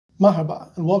Mahaba,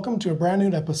 and welcome to a brand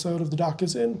new episode of The Doc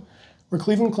Is In, where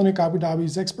Cleveland Clinic Abu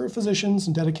Dhabi's expert physicians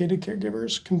and dedicated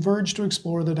caregivers converge to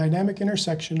explore the dynamic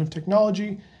intersection of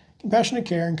technology, compassionate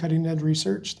care, and cutting-edge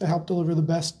research that help deliver the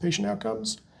best patient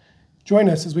outcomes. Join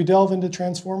us as we delve into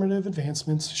transformative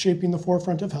advancements shaping the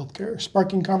forefront of healthcare,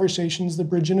 sparking conversations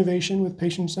that bridge innovation with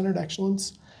patient-centered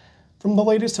excellence. From the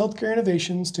latest healthcare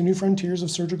innovations to new frontiers of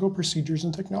surgical procedures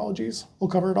and technologies, we'll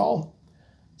cover it all.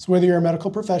 So whether you're a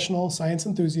medical professional, science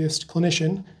enthusiast,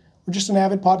 clinician, or just an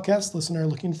avid podcast listener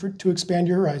looking to expand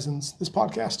your horizons, this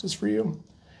podcast is for you.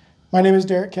 My name is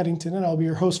Derek Keddington, and I'll be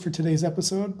your host for today's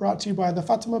episode, brought to you by the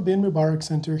Fatima bin Mubarak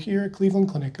Center here at Cleveland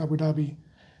Clinic, Abu Dhabi.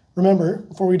 Remember,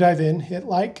 before we dive in, hit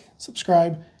like,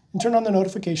 subscribe, and turn on the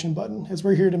notification button, as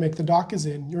we're here to make The Doc Is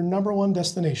In your #1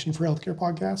 destination for healthcare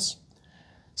podcasts.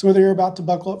 So whether you're about to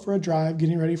buckle up for a drive,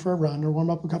 getting ready for a run, or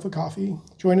warm up a cup of coffee,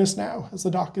 join us now as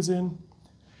The Doc Is In.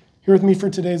 Here with me for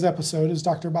today's episode is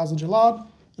Dr. Basil Jalad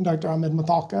and Dr. Ahmed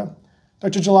Matalka.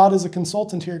 Dr. Jalad is a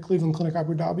consultant here at Cleveland Clinic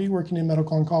Abu Dhabi, working in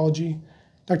medical oncology.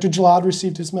 Dr. Jalad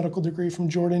received his medical degree from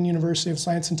Jordan University of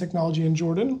Science and Technology in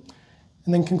Jordan,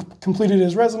 and then completed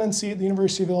his residency at the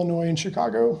University of Illinois in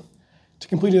Chicago. To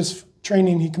complete his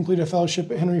training, he completed a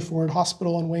fellowship at Henry Ford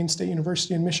Hospital and Wayne State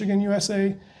University in Michigan,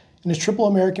 USA, and is triple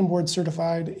American board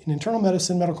certified in internal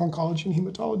medicine, medical oncology, and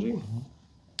hematology.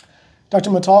 Dr.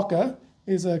 Matalka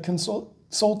is a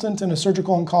consultant and a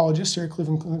surgical oncologist here at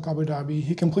Cleveland Clinic Abu Dhabi.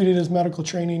 He completed his medical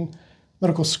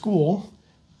school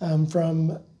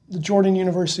from the Jordan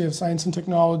University of Science and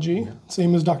Technology,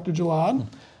 same as Dr. Jalad,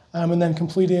 and then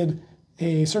completed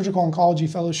a surgical oncology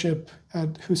fellowship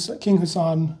at King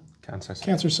Hussein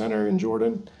Cancer Center in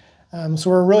Jordan. So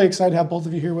we're really excited to have both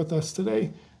of you here with us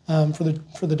today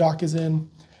for the Doc Is In.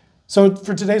 So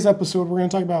for today's episode, we're going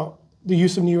to talk about the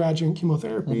use of neoadjuvant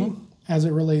chemotherapy as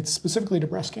it relates specifically to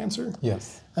breast cancer.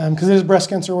 Yes. Because it is Breast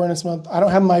Cancer Awareness Month. I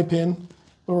don't have my pin,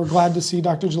 but we're glad to see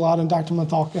Dr. Jalad and Dr.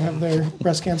 Matalka have their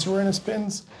breast cancer awareness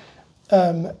pins.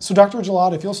 So Dr.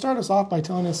 Jalad, if you'll start us off by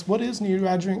telling us, what is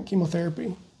neoadjuvant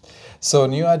chemotherapy? So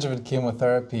neoadjuvant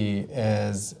chemotherapy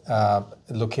is a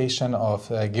location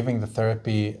of giving the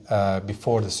therapy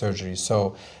before the surgery.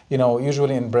 So,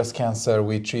 usually in breast cancer,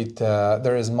 we treat,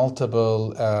 there is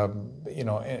multiple,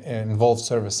 involved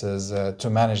services to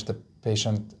manage the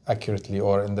patient accurately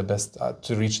or in the best,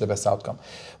 to reach the best outcome.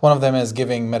 One of them is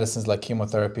giving medicines like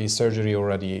chemotherapy, surgery, or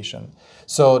radiation.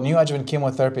 So neoadjuvant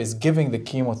chemotherapy is giving the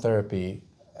chemotherapy.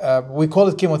 We call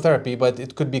it chemotherapy, but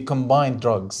it could be combined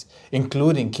drugs,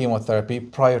 including chemotherapy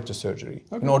prior to surgery,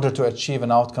 in order to achieve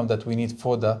an outcome that we need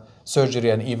for the surgery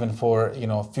and even for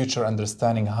future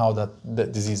understanding how the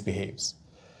disease behaves.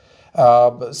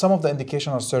 Some of the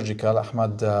indications are surgical.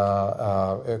 Ahmed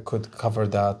could cover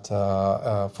that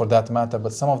for that matter,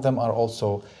 but some of them are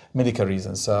also medical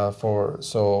reasons. For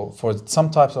some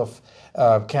types of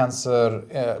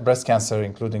cancer, breast cancer,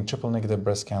 including triple-negative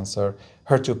breast cancer,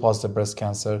 HER2-positive breast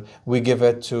cancer, we give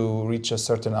it to reach a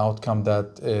certain outcome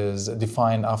that is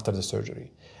defined after the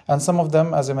surgery. And some of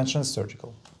them, as I mentioned, is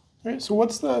surgical. All right, so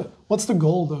what's the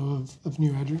goal, though, of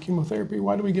neoadjuvant chemotherapy?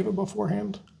 Why do we give it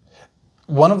beforehand?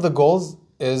 One of the goals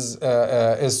is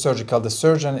surgical. The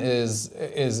surgeon is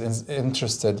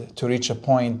interested to reach a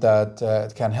point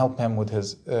that can help him with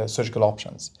his surgical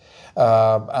options.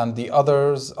 And the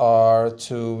others are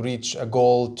to reach a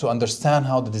goal to understand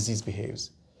how the disease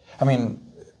behaves. I mean,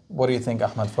 what do you think,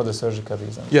 Ahmed, for the surgical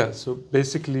reason? Yeah, so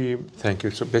basically, thank you.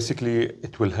 So basically,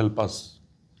 it will help us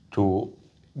to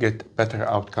get better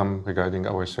outcome regarding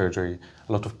our surgery.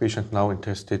 A lot of patients now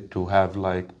interested to have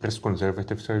like breast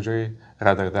conservative surgery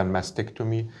rather than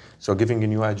mastectomy. So giving a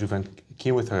neoadjuvant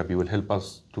chemotherapy will help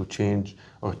us to change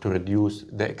or to reduce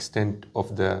the extent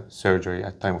of the surgery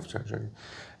at time of surgery.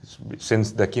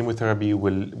 Since the chemotherapy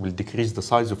will decrease the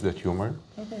size of the tumor,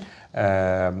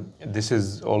 this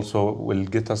is also will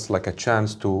get us like a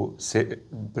chance to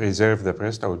preserve the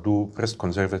breast or do breast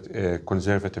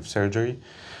conservative surgery.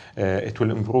 It will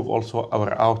improve also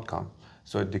our outcome.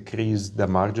 So it decreases the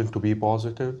margin to be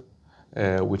positive,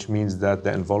 which means that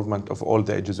the involvement of all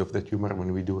the edges of the tumor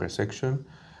when we do resection.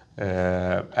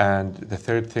 And the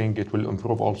third thing, it will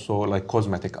improve also like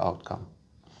cosmetic outcome,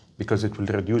 because it will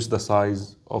reduce the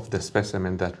size of the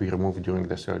specimen that we remove during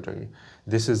the surgery.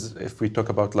 This is if we talk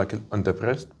about like on the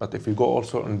breast, but if we go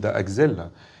also on the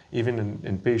axilla, even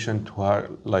in patients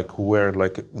who were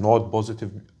like node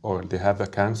positive or they have a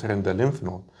cancer in the lymph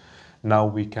node, now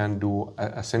we can do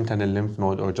a sentinel lymph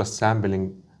node or just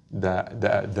sampling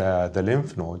the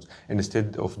lymph nodes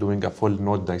instead of doing a full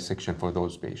node dissection for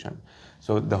those patients.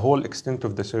 So the whole extent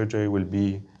of the surgery will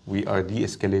be, we are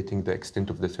de-escalating the extent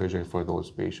of the surgery for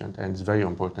those patients. And it's very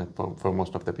important for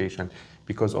most of the patients,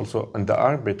 because also on the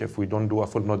armpit, if we don't do a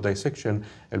full node dissection,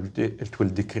 it will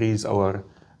decrease our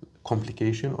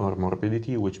complication or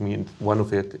morbidity, which means one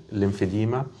of it,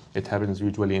 lymphedema. It happens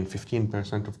usually in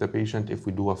 15% of the patient if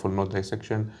we do a full node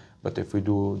dissection, but if we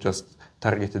do just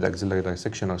targeted axillary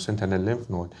dissection or sentinel lymph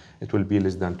node, it will be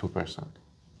less than 2%.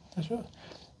 That's right.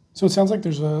 So it sounds like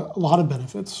there's a lot of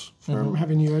benefits from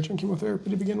having neoadjuvant chemotherapy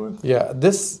to begin with. Yeah,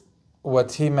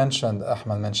 what he mentioned,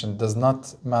 Ahmed mentioned, does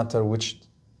not matter which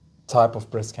type of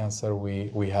breast cancer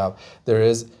we have. There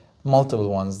is multiple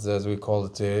ones, as we call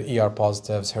it, ER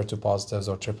positives, HER2 positives,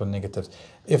 or triple negatives.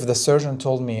 If the surgeon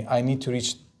told me I need to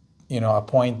reach, a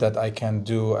point that I can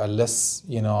do a less,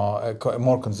 a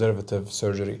more conservative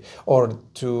surgery, or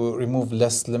to remove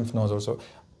less lymph nodes, or so,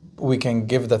 we can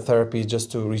give the therapy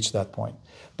just to reach that point.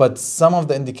 But some of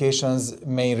the indications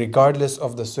may, regardless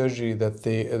of the surgery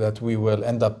that we will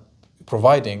end up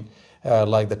providing,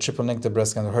 like the triple negative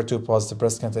breast cancer, HER2 positive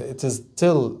breast cancer, it is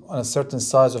still on a certain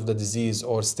size of the disease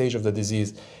or stage of the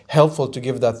disease helpful to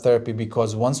give that therapy,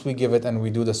 because once we give it and we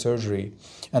do the surgery,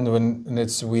 and when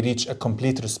we reach a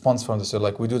complete response from the surgery,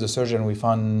 like we do the surgery and we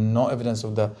found no evidence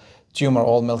of the tumor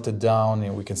all melted down,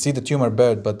 and we can see the tumor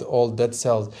buried, but all dead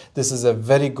cells. This is a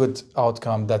very good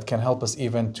outcome that can help us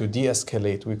even to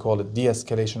de-escalate. We call it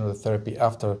de-escalation of the therapy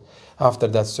after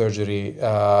that surgery,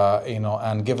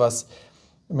 and give us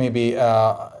maybe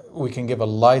we can give a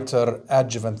lighter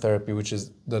adjuvant therapy, which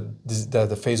is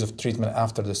the phase of treatment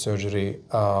after the surgery.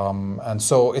 And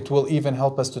so it will even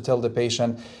help us to tell the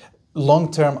patient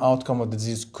long-term outcome of the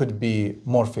disease could be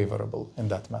more favorable in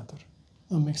that matter.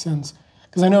 That makes sense.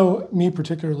 Because I know me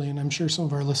particularly, and I'm sure some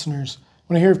of our listeners,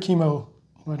 when I hear of chemo,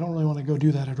 I don't really want to go do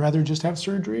that. I'd rather just have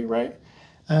surgery, right?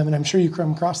 And I'm sure you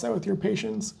come across that with your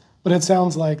patients. But it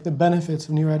sounds like the benefits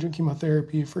of neoadjuvant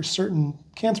chemotherapy for certain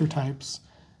cancer types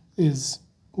is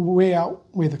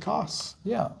outweigh the costs,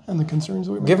 and the concerns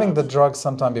that we Giving have. the drug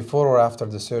sometime before or after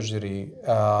the surgery,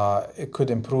 it could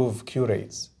improve cure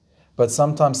rates. But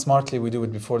sometimes smartly we do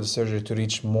it before the surgery to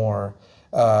reach more,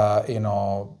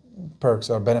 perks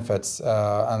or benefits,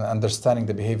 and understanding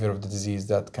the behavior of the disease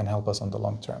that can help us on the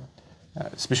long term.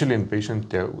 Especially in patients,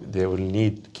 they will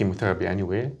need chemotherapy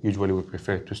anyway. Usually we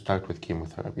prefer to start with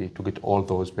chemotherapy to get all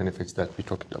those benefits that we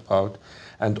talked about.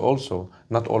 And also,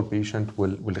 not all patients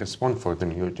will respond for the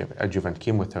neoadjuvant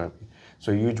chemotherapy.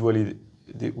 So usually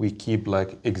we keep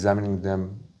examining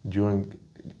them during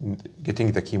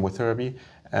getting the chemotherapy.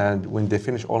 And when they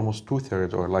finish almost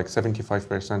 2/3 or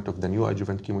 75% of the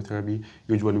neoadjuvant chemotherapy,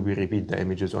 usually we repeat the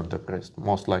images on the breast.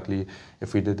 Most likely,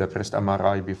 if we did the breast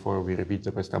MRI before, we repeat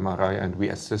the breast MRI and we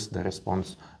assess the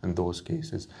response in those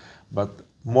cases. But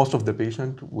most of the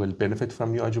patients will benefit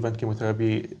from neoadjuvant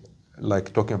chemotherapy,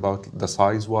 talking about the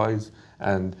size-wise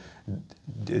and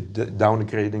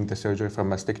downgrading the surgery from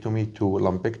mastectomy to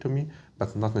lumpectomy,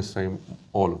 but not necessarily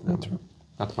all of them,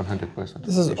 not 100%.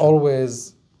 This is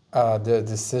always the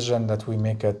decision that we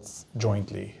make it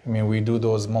jointly. I mean, we do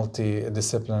those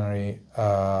multidisciplinary,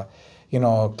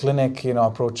 clinic,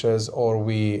 approaches, or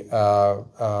we,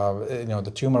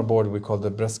 the tumor board, we call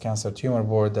the breast cancer tumor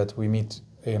board, that we meet,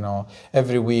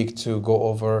 every week to go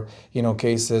over,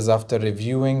 cases after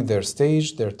reviewing their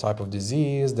stage, their type of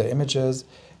disease, the images,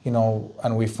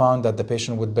 and we found that the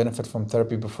patient would benefit from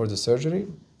therapy before the surgery.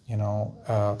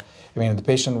 The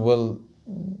patient will,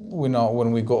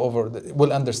 when we go over,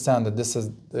 we'll understand that this is,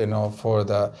 for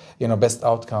the, best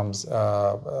outcomes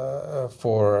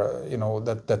for,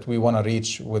 that we want to reach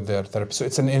with their therapy. So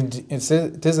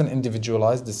it is an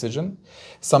individualized decision.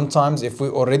 Sometimes if we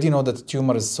already know that the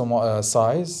tumor is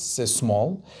size is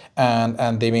small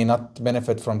and they may not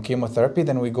benefit from chemotherapy,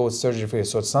 then we go with surgery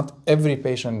phase. So it's not every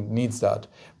patient needs that,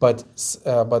 but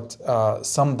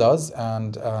some does,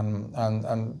 and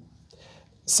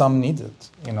some need it,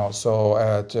 so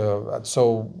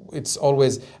it's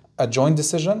always a joint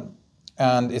decision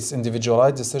and it's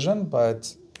individualized decision,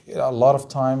 but a lot of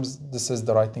times this is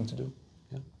the right thing to do.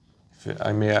 Yeah. If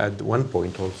I may add one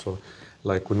point also,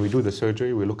 when we do the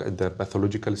surgery, we look at the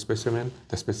pathological specimen,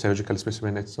 the surgical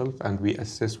specimen itself, and we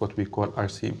assess what we call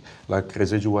RCB,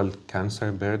 residual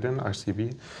cancer burden,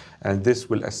 RCB, and this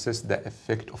will assess the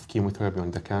effect of chemotherapy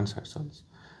on the cancer cells.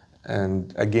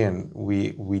 And again,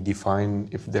 we define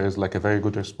if there is a very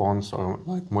good response or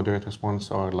moderate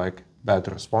response or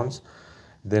bad response.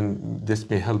 then this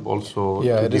may help also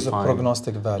Yeah, to it is a define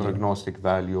prognostic value. Prognostic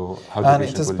value, how the And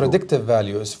patient it is will do. predictive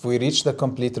value. If we reach the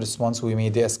complete response, we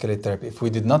may de-escalate therapy. If we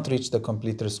did not reach the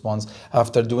complete response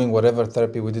after doing whatever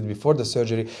therapy we did before the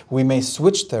surgery, we may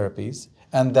switch therapies,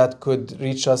 and that could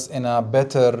reach us in a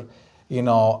better,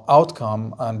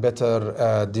 outcome and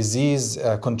better disease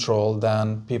control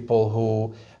than people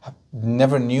who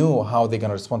never knew how they're going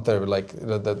to respond to therapy. Like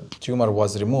the tumor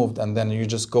was removed, and then you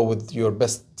just go with your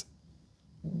best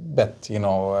bet,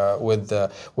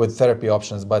 with therapy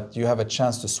options, but you have a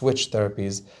chance to switch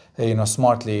therapies,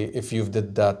 smartly if you've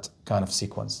did that kind of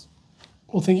sequence.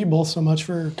 Well, thank you both so much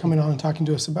for coming on and talking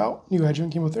to us about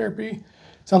neoadjuvant chemotherapy.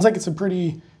 Sounds like it's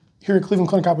here at Cleveland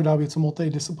Clinic Abu Dhabi, it's a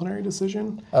multidisciplinary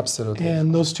decision. Absolutely.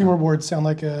 And those tumor boards sound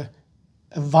like a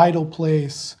vital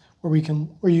place where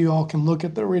you all can look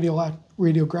at the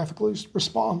radiographic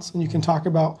response, and you can talk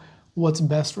about what's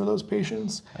best for those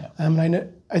patients. Yeah. And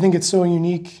I think it's so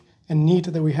unique and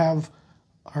neat that we have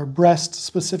our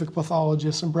breast-specific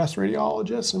pathologists and breast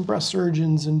radiologists and breast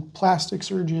surgeons and plastic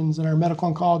surgeons and our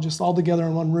medical oncologists all together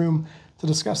in one room to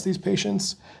discuss these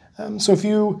patients. So if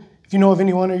you know of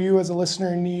anyone, or you as a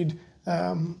listener need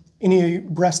any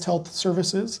breast health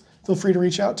services, feel free to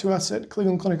reach out to us at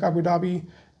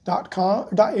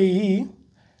clevelandclinicabudabi.com.ae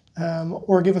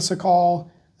or give us a call.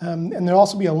 And there'll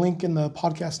also be a link in the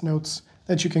podcast notes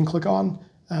that you can click on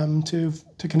to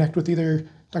connect with either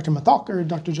Dr. Mathak or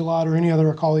Dr. Jalad or any other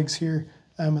of our colleagues here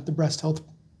at the breast health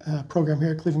program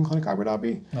here at Cleveland Clinic Abu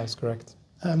Dhabi. That's correct.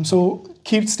 So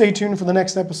stay tuned for the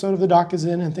next episode of The Doc Is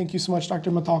In, and thank you so much,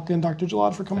 Dr. Mathak and Dr.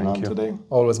 Jalad, for coming on today.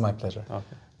 Always my pleasure.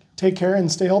 Okay. Take care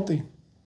and stay healthy.